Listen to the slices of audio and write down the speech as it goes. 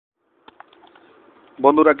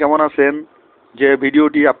বন্ধুরা কেমন আছেন? যে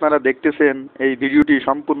ভিডিওটি আপনারা দেখতেছেন এই ভিডিওটি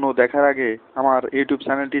সম্পূর্ণ দেখার আগে আমার ইউটিউব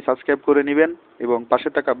চ্যানেলটি সাবস্ক্রাইব করে নেবেন এবং পাশে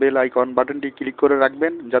থাকা বেল আইকন বাটনটি ক্লিক করে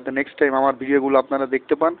রাখবেন যাতে নেক্সট টাইম আমার ভিডিওগুলো আপনারা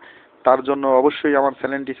দেখতে পান। তার জন্য অবশ্যই আমার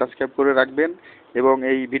চ্যানেলটি সাবস্ক্রাইব করে রাখবেন এবং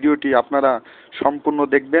এই ভিডিওটি আপনারা সম্পূর্ণ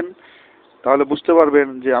দেখবেন, তাহলে বুঝতে পারবেন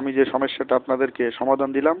যে আমি যে সমস্যাটা আপনাদেরকে সমাধান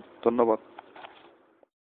দিলাম। ধন্যবাদ।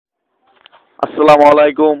 আসসালামু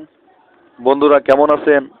আলাইকুম বন্ধুরা, কেমন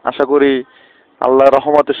আছেন? আশা করি আল্লাহর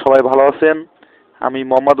রহমতে সবাই ভালো আছেন। আমি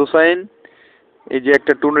মোহাম্মদ হুসাইন। এই যে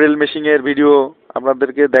একটা টুনরেল মেশিনের ভিডিও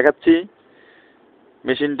আপনাদেরকে দেখাচ্ছি।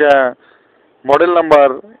 মেশিনটা মডেল নাম্বার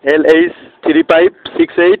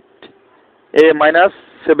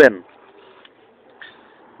LH-3568A-7।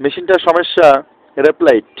 মেশিনটার সমস্যা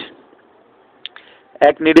রেপলাইট।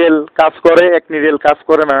 এক নিডেল কাজ করে, এক নিডেল কাজ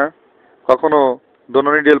করে না, কখনো দোনো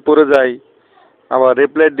নিডেল পড়ে যায়, আবার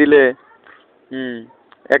রেপলাইট দিলে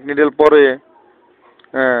এক নিডেল পরে,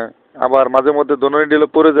 আবার মাঝে মধ্যে দোনো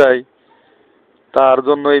নিডেলও পড়ে যায়। তার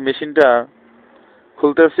জন্য এই মেশিনটা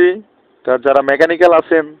খুলতেছি। তার যারা মেকানিক্যাল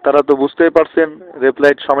আছেন তারা তো বুঝতেই পারছেন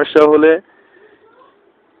রেপলাইট সমস্যা হলে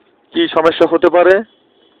কি সমস্যা হতে পারে।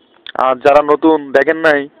 আর যারা নতুন দেখেন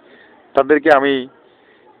নাই তাদেরকে আমি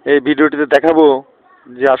এই ভিডিওটিতে দেখাবো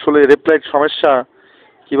যে আসলে রেপলাইট সমস্যা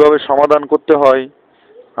কিভাবে সমাধান করতে হয়।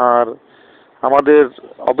 আর আমাদের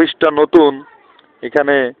অফিসটা নতুন,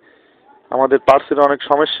 এখানে আমাদের পার্টসের অনেক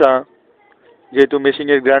সমস্যা, যেহেতু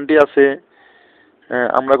মেশিনের গ্যারান্টি আছে,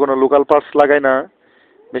 আমরা কোনো লোকাল পার্টস লাগাই না,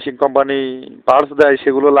 মেশিন কোম্পানি পার্টস দেয়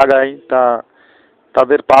সেগুলো লাগাই।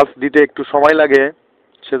 তাদের পার্টস দিতে একটু সময় লাগে,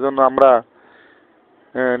 সেজন্য আমরা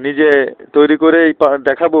নিজে তৈরি করেই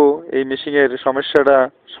দেখাবো, এই মেশিনের সমস্যাটা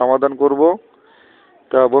সমাধান করব।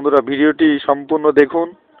 তা বন্ধুরা ভিডিওটি সম্পূর্ণ দেখুন,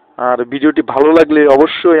 আর ভিডিওটি ভালো লাগলে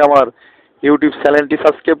অবশ্যই আমার ইউটিউব চ্যানেলটি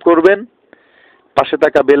সাবস্ক্রাইব করবেন, পাশে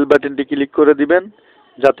থাকা বেল বাটনটি ক্লিক করে দিবেন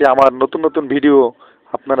যাতে আমার নতুন নতুন ভিডিও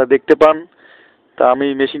আপনারা দেখতে পান। তা আমি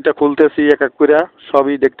মেশিনটা খুলতেছি এক এক করে,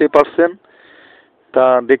 সবই দেখতেই পারছেন। তা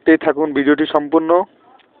দেখতেই থাকুন ভিডিওটি সম্পূর্ণ।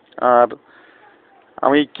 আর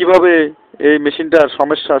আমি কিভাবে এই মেশিনটার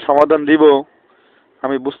সমস্যা সমাধান দিব,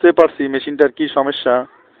 আমি বুঝতেই পারছি মেশিনটার কি সমস্যা।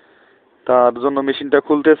 তার জন্য মেশিনটা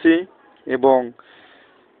খুলতেছি এবং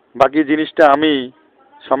বাকি জিনিসটা আমি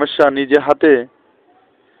সমস্যা নিজে হাতে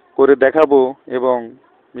করে দেখাবো এবং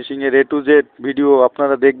মেশিনের A to Z ভিডিও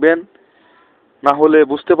আপনারা দেখবেন, না হলে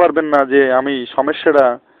বুঝতে পারবেন না যে আমি সমস্যাটা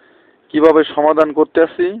কিভাবে সমাধান করতে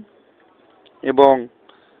আসি। এবং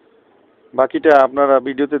বাকিটা আপনারা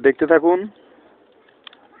ভিডিওতে দেখতে থাকুন।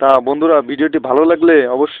 তা বন্ধুরা ভিডিওটি ভালো লাগলে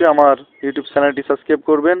অবশ্যই আমার ইউটিউব চ্যানেলটি সাবস্ক্রাইব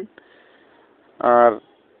করবেন আর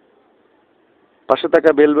পাশে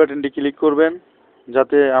থাকা বেল বাটনটি ক্লিক করবেন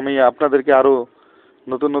যাতে আমি আপনাদেরকে আরো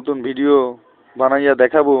নতুন নতুন ভিডিও বানাইয়া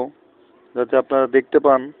দেখাবো, যাতে আপনারা দেখতে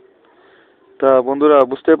পান। তা বন্ধুরা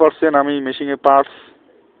বুঝতে পারছেন আমি মেশিনের পার্টস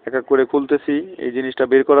এক এক করে খুলতেছি এই জিনিসটা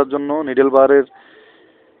বের করার জন্য, নিডেল বারের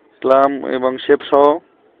ক্লাম এবং শেপ সহ।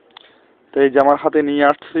 তো এই যে আমার হাতে নিয়ে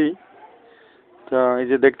আসছি, তা এই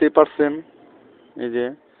যে দেখতেই পারছেন, এই যে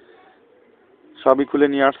সবই খুলে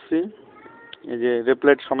নিয়ে আসছি। এই যে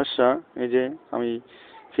রেপলাইট সমস্যা, এই যে আমি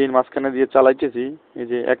ফিন মাঝখানে দিয়ে চালাইতেছি, এই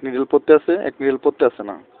যে এক নিডেল পড়তে আছে, এক নিডেল পড়তে আছে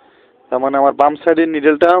না, তার মানে আমার বাম সাইডের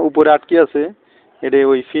নিডেলটা উপরে আটকে আছে। এটা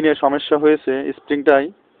ওই ফিনের সমস্যা হয়েছে স্প্রিংটাই।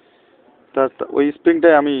 তা ওই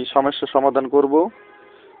স্প্রিংটাই আমি সমস্যা সমাধান করব।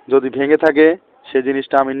 যদি ভেঙে থাকে সে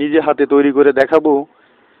জিনিসটা আমি নিজে হাতে তৈরি করে দেখাবো,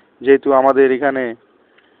 যেহেতু আমাদের এখানে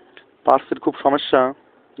পার্টসের খুব সমস্যা,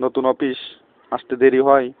 নতুন অফিস আসতে দেরি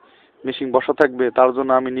হয়, মেশিন বসা থাকবে, তার জন্য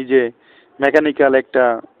আমি নিজে মেকানিক্যাল একটা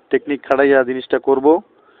টেকনিক খাটাইয়া জিনিসটা করব।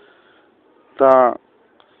 তা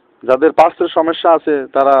যাদের পার্টসের সমস্যা আছে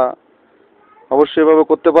তারা অবশ্যই এভাবে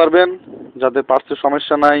করতে পারবেন, যাদের পার্টসের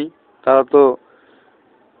সমস্যা নাই তারা তো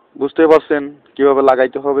বুঝতেই পারছেন কিভাবে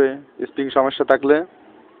লাগাইতে হবে স্প্রিং সমস্যা থাকলে।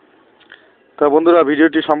 তা বন্ধুরা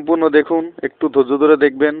ভিডিওটি সম্পূর্ণ দেখুন, একটু ধৈর্য ধরে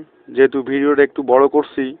দেখবেন, যেহেতু ভিডিওটা একটু বড়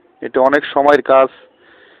করছি, এটা অনেক সময়ের কাজ,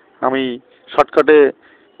 আমি শর্টকাটে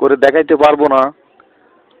করে দেখাইতে পারবো না।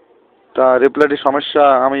 তা রেপলাইটের সমস্যা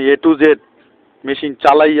আমি A to Z মেশিন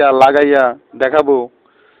চালাইয়া লাগাইয়া দেখাবো।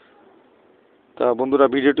 তা বন্ধুরা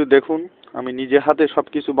ভিডিওটি দেখুন, আমি নিজে হাতে সব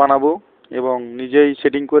কিছু বানাবো এবং নিজেই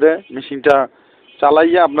সেটিং করে মেশিনটা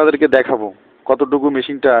চালাইয়া আপনাদেরকে দেখাবো কতটুকু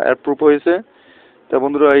মেশিনটা অ্যাপ্রুভ হয়েছে। তা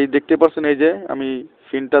বন্ধুরা এই দেখতে পাচ্ছেন, এই যে আমি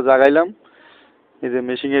ফিনটা জাগাইলাম, এই যে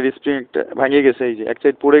মেশিনের স্প্রিং একটা ভেঙে গেছে, এই যে এক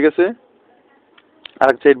সাইড পড়ে গেছে আর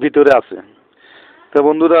এক সাইড ভিতরে আছে। তা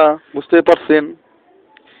বন্ধুরা বুঝতেই পারছেন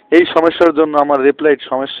এই সমস্যার জন্য আমার রেপলাইট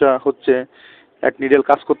সমস্যা হচ্ছে, এক নিডেল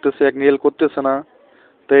কাজ করতেছে, এক নিডেল করতেছে না।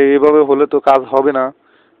 তাই এভাবে হলে তো কাজ হবে না,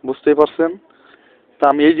 বুঝতেই পারছেন। তা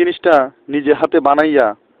আমি এই জিনিসটা নিজে হাতে বানাইয়া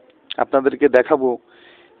আপনাদেরকে দেখাবো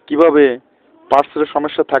কিভাবে পার্টসের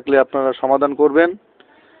সমস্যা থাকলে আপনারা সমাধান করবেন।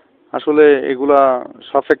 আসলে এগুলা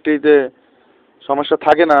সব ফ্যাক্টরিতে সমস্যা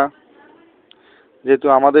থাকে না, যেহেতু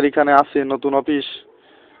আমাদের এখানে আছে নতুন অফিস,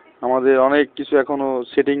 আমাদের অনেক কিছু এখনো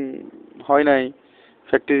সেটিং হয় নাই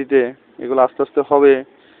ফ্যাক্টরিতে, এগুলো আস্তে আস্তে হবে।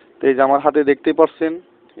 তো এই যে আমার হাতে দেখতেই পাচ্ছেন,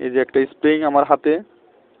 এই যে একটা স্প্রিং আমার হাতে,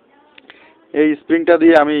 এই স্প্রিংটা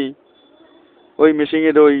দিয়ে আমি ওই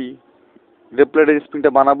মেশিনের ওই রেপ্লেটের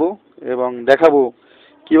স্প্রিংটা বানাবো এবং দেখাবো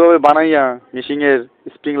কিভাবে বানাইয়া মেশিনের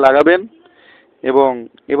স্প্রিং লাগাবেন এবং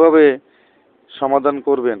এভাবে সমাধান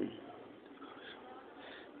করবেন।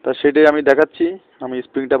 তা সেটাই আমি দেখাচ্ছি। আমি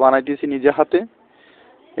স্প্রিংটা বানাইতেছি নিজে হাতে।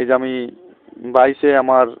 এই যে আমি বাইসে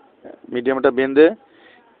আমার মিডিয়ামটা বেঁধে,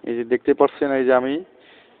 এই যে দেখতে পাচ্ছেন, এই যে আমি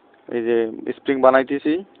এই যে স্প্রিং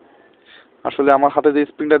বানাইতেছি। আসলে আমার হাতে যে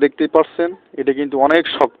স্প্রিংটা দেখতেই পাচ্ছেন, এটা কিন্তু অনেক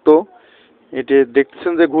শক্ত। এটা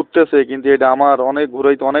দেখতেছেন যে ঘুরতেছে, কিন্তু এটা আমার অনেক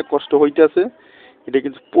ঘুরাইতে অনেক কষ্ট হইতেছে। এটা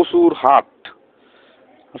কিন্তু প্রচুর হার্ড।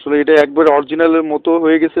 আসলে এটা একবারে অরিজিনালের মতো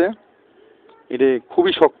হয়ে গেছে, এটা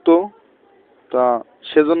খুবই শক্ত। তা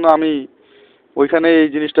সেজন্য আমি ওইখানে এই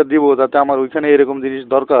জিনিসটা দিব, যাতে আমার ওইখানে এরকম জিনিস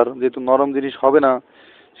দরকার, যেহেতু নরম জিনিস হবে না,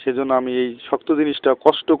 সেজন্য আমি এই শক্ত জিনিসটা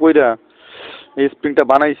কষ্ট কইরা এই স্প্রিংটা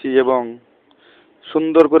বানাইছি এবং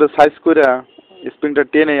সুন্দর করে সাইজ কইরা স্প্রিংটা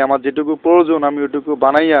টেনে আমার যেটুকু প্রয়োজন আমি ওইটুকু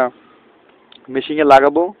বানাইয়া মেশিনে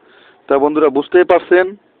লাগাবো। তা বন্ধুরা বুঝতেই পারছেন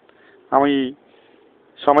আমি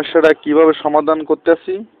সমস্যাটা কিভাবে সমাধান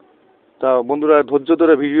করতেছি। তা বন্ধুরা ধৈর্য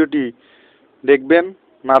ধরে ভিডিওটি দেখবেন,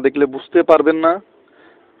 না দেখলে বুঝতে পারবেন না।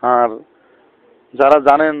 আর যারা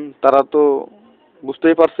জানেন তারা তো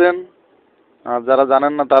বুঝতেই পারছেন, আর যারা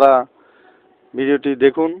জানেন না তারা ভিডিওটি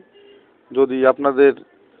দেখুন যদি আপনাদের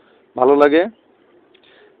ভালো লাগে।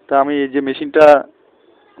 তা আমি এই যে মেশিনটা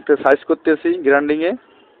সাইজ করতেছি, গ্রাইন্ডিংয়ে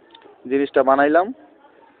জিনিসটা বানাইলাম।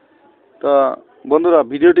 তা বন্ধুরা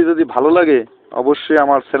ভিডিওটি যদি ভালো লাগে অবশ্যই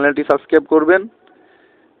আমার চ্যানেলটি সাবস্ক্রাইব করবেন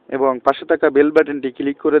এবং পাশে থাকা বেল বাটনটি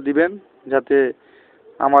ক্লিক করে দিবেন, যাতে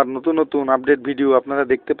আমার নতুন নতুন আপডেট ভিডিও আপনারা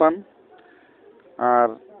দেখতে পান। আর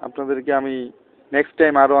আপনাদেরকে আমি নেক্সট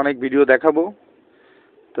টাইম আরও অনেক ভিডিও দেখাবো।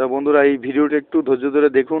 তো বন্ধুরা এই ভিডিওটা একটু ধৈর্য ধরে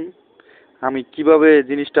দেখুন আমি কিভাবে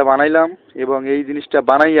জিনিসটা বানাইলাম এবং এই জিনিসটা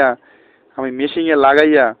বানাইয়া আমি মেশিনে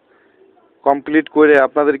লাগাইয়া কমপ্লিট করে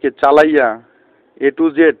আপনাদেরকে চালাইয়া A to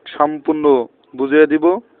Z সম্পূর্ণ বুঝিয়ে দিব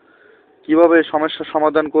কিভাবে সমস্যার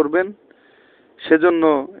সমাধান করবেন। সেজন্য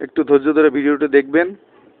একটু ধৈর্য ধরে ভিডিওটা দেখবেন,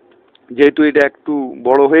 যেহেতু এটা একটু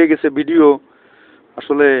বড় হয়ে গেছে ভিডিও।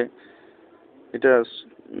 আসলে এটা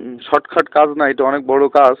শর্টকাট কাজ না, এটা অনেক বড়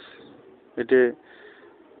কাজ। এটা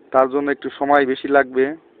তার জন্য একটু সময় বেশি লাগবে,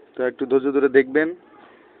 তো একটু ধৈর্য ধরে দেখবেন।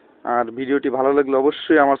 আর ভিডিওটি ভালো লাগলে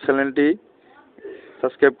অবশ্যই আমার চ্যানেলটি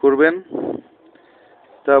সাবস্ক্রাইব করবেন।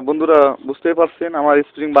 তা বন্ধুরা বুঝতেই পারছেন আমার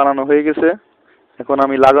স্প্রিং বানানো হয়ে গেছে, এখন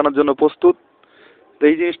আমি লাগানোর জন্য প্রস্তুত। তো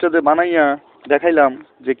এই জিনিসটাতে বানাইয়া দেখাইলাম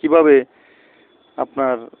যে কিভাবে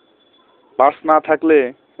আপনার পার্টস না থাকলে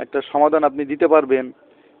একটা সমাধান আপনি দিতে পারবেন,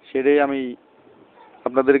 সেটাই আমি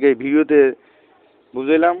আপনাদেরকে এই ভিডিওতে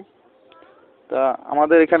বুঝাইলাম। তা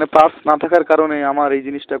আমাদের এখানে পার্টস না থাকার কারণে আমার এই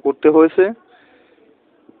জিনিসটা করতে হয়েছে।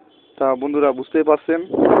 তা বন্ধুরা বুঝতেই পারছেন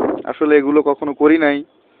আসলে এগুলো কখনো করি নাই,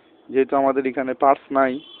 যেহেতু আমাদের এখানে পার্টস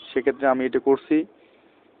নাই, সেক্ষেত্রে আমি এটা করছি।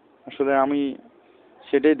 আসলে আমি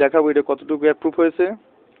সেটাই দেখাবো এটা কতটুকু অ্যাপ্রুভ হয়েছে।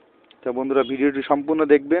 তা বন্ধুরা ভিডিওটি সম্পূর্ণ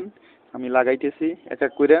দেখবেন, আমি লাগাইতেছি এক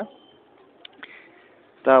এক করে।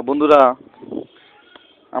 তা বন্ধুরা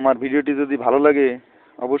আমার ভিডিওটি যদি ভালো লাগে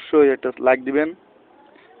অবশ্যই একটা লাইক দিবেন।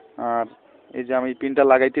 আর এই যে আমি পিনটা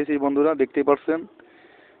লাগাইতেছি বন্ধুরা দেখতেই পারছেন,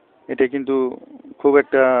 এটা কিন্তু খুব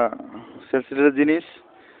একটা সেন্সিটিভ জিনিস,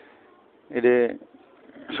 এটা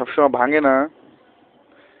সবসময় ভাঙে না।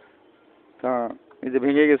 তা এই যে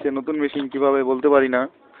ভেঙে গেছে, নতুন মেশিন কিভাবে বলতে পারি না।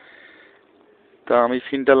 তা আমি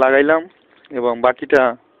পিনটা লাগাইলাম এবং বাকিটা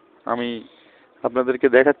আমি আপনাদেরকে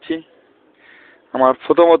দেখাচ্ছি। আমার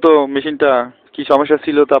প্রথমত মেশিনটা কি সমস্যা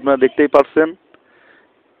ছিল তা আপনারা দেখতেই পারছেন,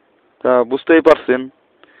 তা বুঝতেই পারছেন।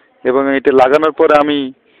 এবং এটা লাগানোর পরে আমি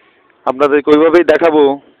আপনাদেরকে ওইভাবেই দেখাবো,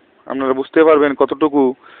 আপনারা বুঝতে পারবেন কতটুকু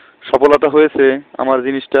সফলতা হয়েছে আমার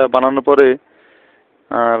জিনিসটা বানানোর পরে।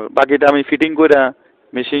 আর বাকিটা আমি ফিটিং করে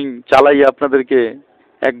মেশিন চালাই আপনাদেরকে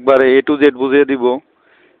একবারে A to Z বুঝিয়ে দিব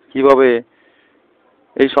কিভাবে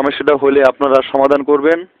এই সমস্যাটা হলে আপনারা সমাধান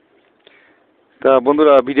করবেন। তা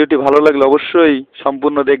বন্ধুরা ভিডিওটি ভালো লাগলে অবশ্যই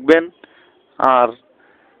সম্পূর্ণ দেখবেন আর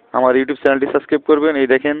আমার ইউটিউব চ্যানেলটি সাবস্ক্রাইব করবেন। এই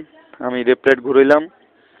দেখেন আমি রেপ্লেট ঘুরাইলাম,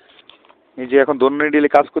 এই যে এখন দোনো নিডলে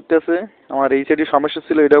কাজ করতেছে। আমার এই সাইডে সমস্যা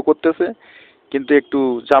ছিল, এটাও করতেছে, কিন্তু একটু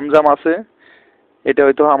জাম আছে। এটা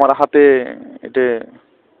হয়তো আমার হাতে এটা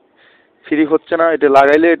ফ্রি হচ্ছে না, এটা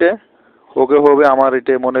লাগাইলে এটা ওকে হবে আমার,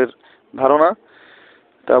 এটা মনের ধারণা।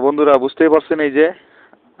 তা বন্ধুরা বুঝতেই পারছেন এই যে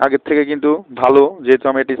আগের থেকে কিন্তু ভালো, যেহেতু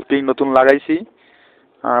আমি একটা স্প্রিং নতুন লাগাইছি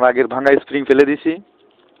আর আগের ভাঙা স্প্রিং ফেলে দিছি।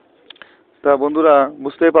 তা বন্ধুরা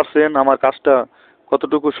বুঝতেই পারছেন আমার কাজটা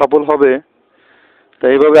কতটুকু সফল হবে। তা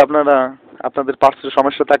এইভাবে আপনারা আপনাদের পার্টসের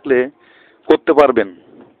সমস্যা থাকলে করতে পারবেন।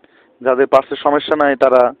 যাদের পার্টসের সমস্যা নাই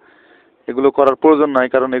তারা এগুলো করার প্রয়োজন নাই,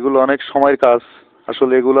 কারণ এগুলো অনেক সময়ের কাজ।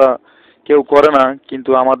 আসলে এগুলা কেউ করে না,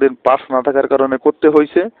 কিন্তু আমাদের পার্টস না থাকার কারণে করতে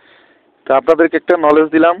হয়েছে। তা আপনাদেরকে একটা নলেজ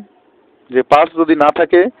দিলাম যে পার্টস যদি না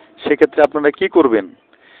থাকে সেক্ষেত্রে আপনারা কি করবেন।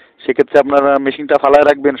 সেক্ষেত্রে আপনারা মেশিনটা ফালায়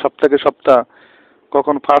রাখবেন সপ্তাহে সপ্তাহ,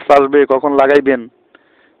 কখন পার্টস আসবে কখন লাগাইবেন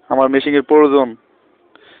আমার মেশিনের প্রয়োজন।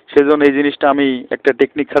 সেজন্য এই জিনিসটা আমি একটা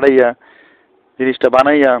টেকনিক খাটাইয়া জিনিসটা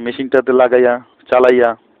বানাইয়া মেশিনটাতে লাগাইয়া চালাইয়া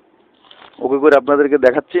ওকে করে আপনাদেরকে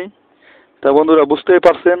দেখাচ্ছি। তা বন্ধুরা বুঝতেই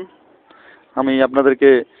পারছেন আমি আপনাদেরকে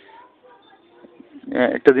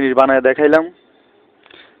একটা জিনিস বানায় দেখাইলাম।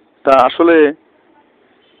 তা আসলে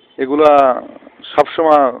এগুলা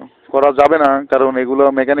সবসময় করা যাবে না, কারণ এগুলো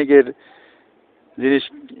মেকানিকের জিনিস,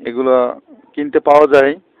 এগুলো কিনতে পাওয়া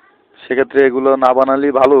যায়, সেক্ষেত্রে এগুলো না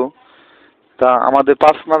বানালেই ভালো। তা আমাদের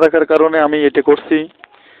পাস না থাকার কারণে আমি এটা করছি,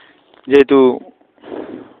 যেহেতু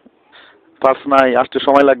পাস নাই আসতে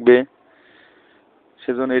সময় লাগবে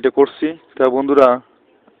সেজন্য এটা করছি। তা বন্ধুরা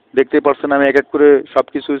দেখতেই পারছেন আমি এক এক করে সব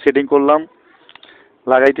কিছু সেটিং করলাম,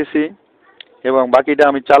 লাগাইতেছি এবং বাকিটা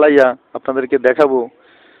আমি চালাইয়া আপনাদেরকে দেখাবো।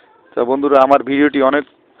 তা বন্ধুরা আমার ভিডিওটি অনেক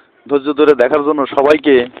ধৈর্য ধরে দেখার জন্য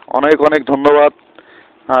সবাইকে অনেক অনেক ধন্যবাদ।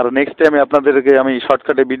 আর নেক্সট টাইমে আপনাদেরকে আমি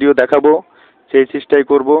শর্টকাটে ভিডিও দেখাবো, সেই চেষ্টাই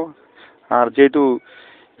করব। আর যেহেতু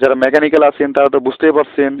যারা মেকানিক্যাল আছেন তারা তো বুঝতেই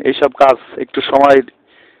পারছেন এইসব কাজ একটু সময়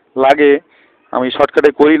লাগে, আমি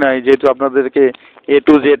শর্টকাটে করি নাই, যেহেতু আপনাদেরকে A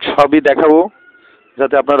to Z সবই দেখাবো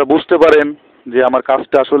যাতে আপনারা বুঝতে পারেন যে আমার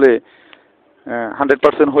কাজটা আসলে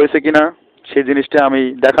 100% হয়েছে কিনা। সেই জিনিসটা আমি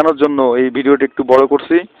দেখানোর জন্য এই ভিডিওটি একটু বড়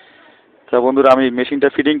করছি। তা বন্ধুরা আমি মেশিনটা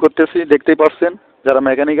ফিটিং করতেছি, দেখতেই পারছেন, যারা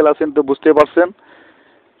মেকানিক্যাল আছেন তো বুঝতেই পারছেন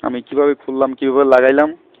আমি কিভাবে খুললাম কিভাবে লাগাইলাম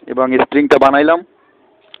এবং স্প্রিংটা বানাইলাম।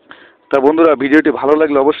 তা বন্ধুরা ভিডিওটি ভালো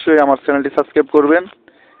লাগলে অবশ্যই আমার চ্যানেলটি সাবস্ক্রাইব করবেন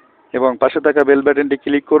এবং পাশে থাকা বেল বাটনটি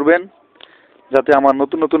ক্লিক করবেন যাতে আমার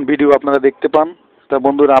নতুন নতুন ভিডিও আপনারা দেখতে পান। তা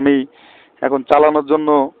বন্ধুরা আমি এখন চালানোর জন্য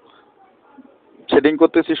সেটিং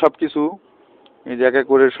করতেছি সব কিছু, এই জায়গা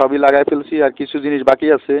করে সবই লাগাই ফেলছি, আর কিছু জিনিস বাকি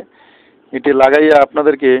আছে এটি লাগাইয়া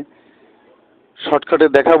আপনাদেরকে শর্টকাটে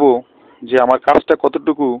দেখাবো যে আমার কাজটা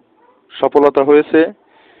কতটুকু সফলতা হয়েছে।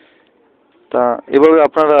 তা এভাবে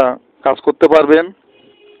আপনারা কাজ করতে পারবেন।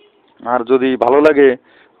 আর যদি ভালো লাগে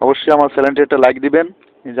অবশ্যই আমার চ্যানেলটি একটা লাইক দিবেন।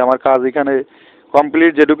 এই যে আমার কাজ এখানে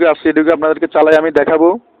কমপ্লিট, যেটুকু আসছে এটুকু আপনাদেরকে চালাই আমি দেখাবো।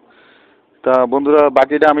 তা বন্ধুরা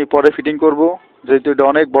বাকিটা আমি পরে ফিটিং করব, যেহেতু এটা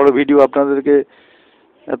অনেক বড় ভিডিও আপনাদেরকে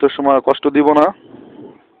এত সময় কষ্ট দিব না।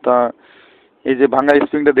 তা এই যে ভাঙা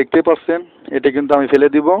স্প্রিংটা দেখতেই পাচ্ছেন এটা কিন্তু আমি ফেলে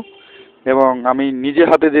দিব এবং আমি নিজে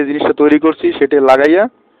হাতে যে জিনিসটা তৈরি করছি সেটা লাগাইয়া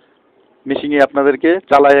মেশিনে আপনাদেরকে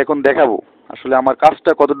চালাই এখন দেখাবো আসলে আমার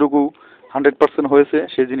কাজটা কতটুকু 100% হয়েছে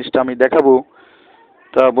সেই জিনিসটা আমি দেখাবো।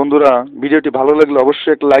 তা বন্ধুরা ভিডিওটি ভালো লাগলে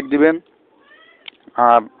অবশ্যই একটা লাইক দিবেন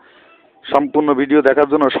আর সম্পূর্ণ ভিডিও দেখার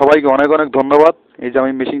জন্য সবাইকে অনেক অনেক ধন্যবাদ। এই যে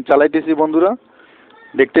আমি মেশিন চালাইতেছি বন্ধুরা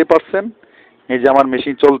দেখতেই পাচ্ছেন, এই যে আমার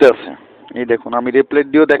মেশিন চলতে আছে। এই দেখুন আমি রিপ্লেট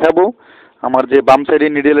দিয়েও দেখাবো আমার যে বাম সাইডে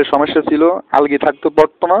নিডেলের সমস্যা ছিল, আলগি থাকতে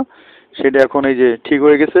পারতো না, সেটা এখন এই যে ঠিক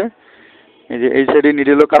হয়ে গেছে। এই যে এই সাইডে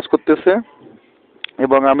নিডেলও কাজ করতেছে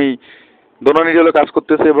এবং আমি দোনো নিডেলও কাজ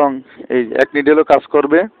করতেছে এবং এই এক নিডেলও কাজ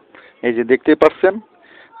করবে। এই যে দেখতেই পাচ্ছেন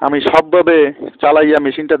আমি সবভাবে চালাইয়া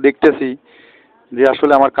মেশিনটা দেখতেছি যে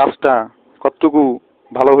আসলে আমার কাজটা কতটুকু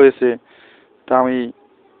ভালো হয়েছে। তা আমি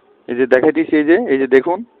এই যে দেখাইতেছি, এই যে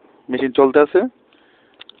দেখুন মেশিন চলতে আছে,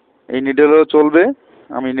 এই নিডেলও চলবে,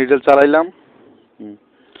 আমি নিডেল চালাইলাম,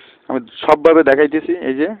 আমি সবভাবে দেখাইতেছি।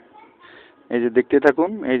 এই যে দেখতে থাকুন,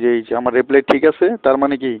 এই যে আমার রিপ্লাই ঠিক আছে, তার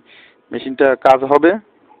মানে কি মেশিনটা কাজ হবে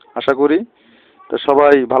আশা করি। তো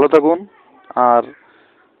সবাই ভালো থাকুন আর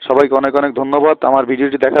সবাইকে অনেক অনেক ধন্যবাদ আমার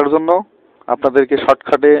ভিডিওটি দেখার জন্য। আপনাদেরকে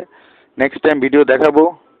শর্টকাটে নেক্সট টাইম ভিডিও দেখাবো।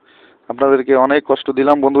 আপনাদেরকে অনেক কষ্ট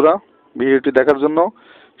দিলাম বন্ধুরা ভিডিওটি দেখার জন্য।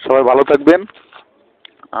 সবাই ভালো থাকবেন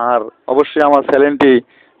আর অবশ্যই আমার চ্যানেলটি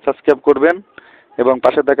সাবস্ক্রাইব করবেন এবং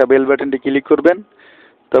পাশে থাকা বেল বাটনটি ক্লিক করবেন।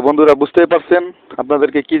 তো বন্ধুরা বুঝতেই পারছেন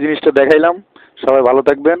আপনাদেরকে কি জিনিসটা দেখাইলাম। সবাই ভালো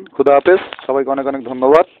থাকবেন, খুদা হাফেজ, সবাইকে অনেক অনেক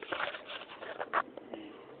ধন্যবাদ।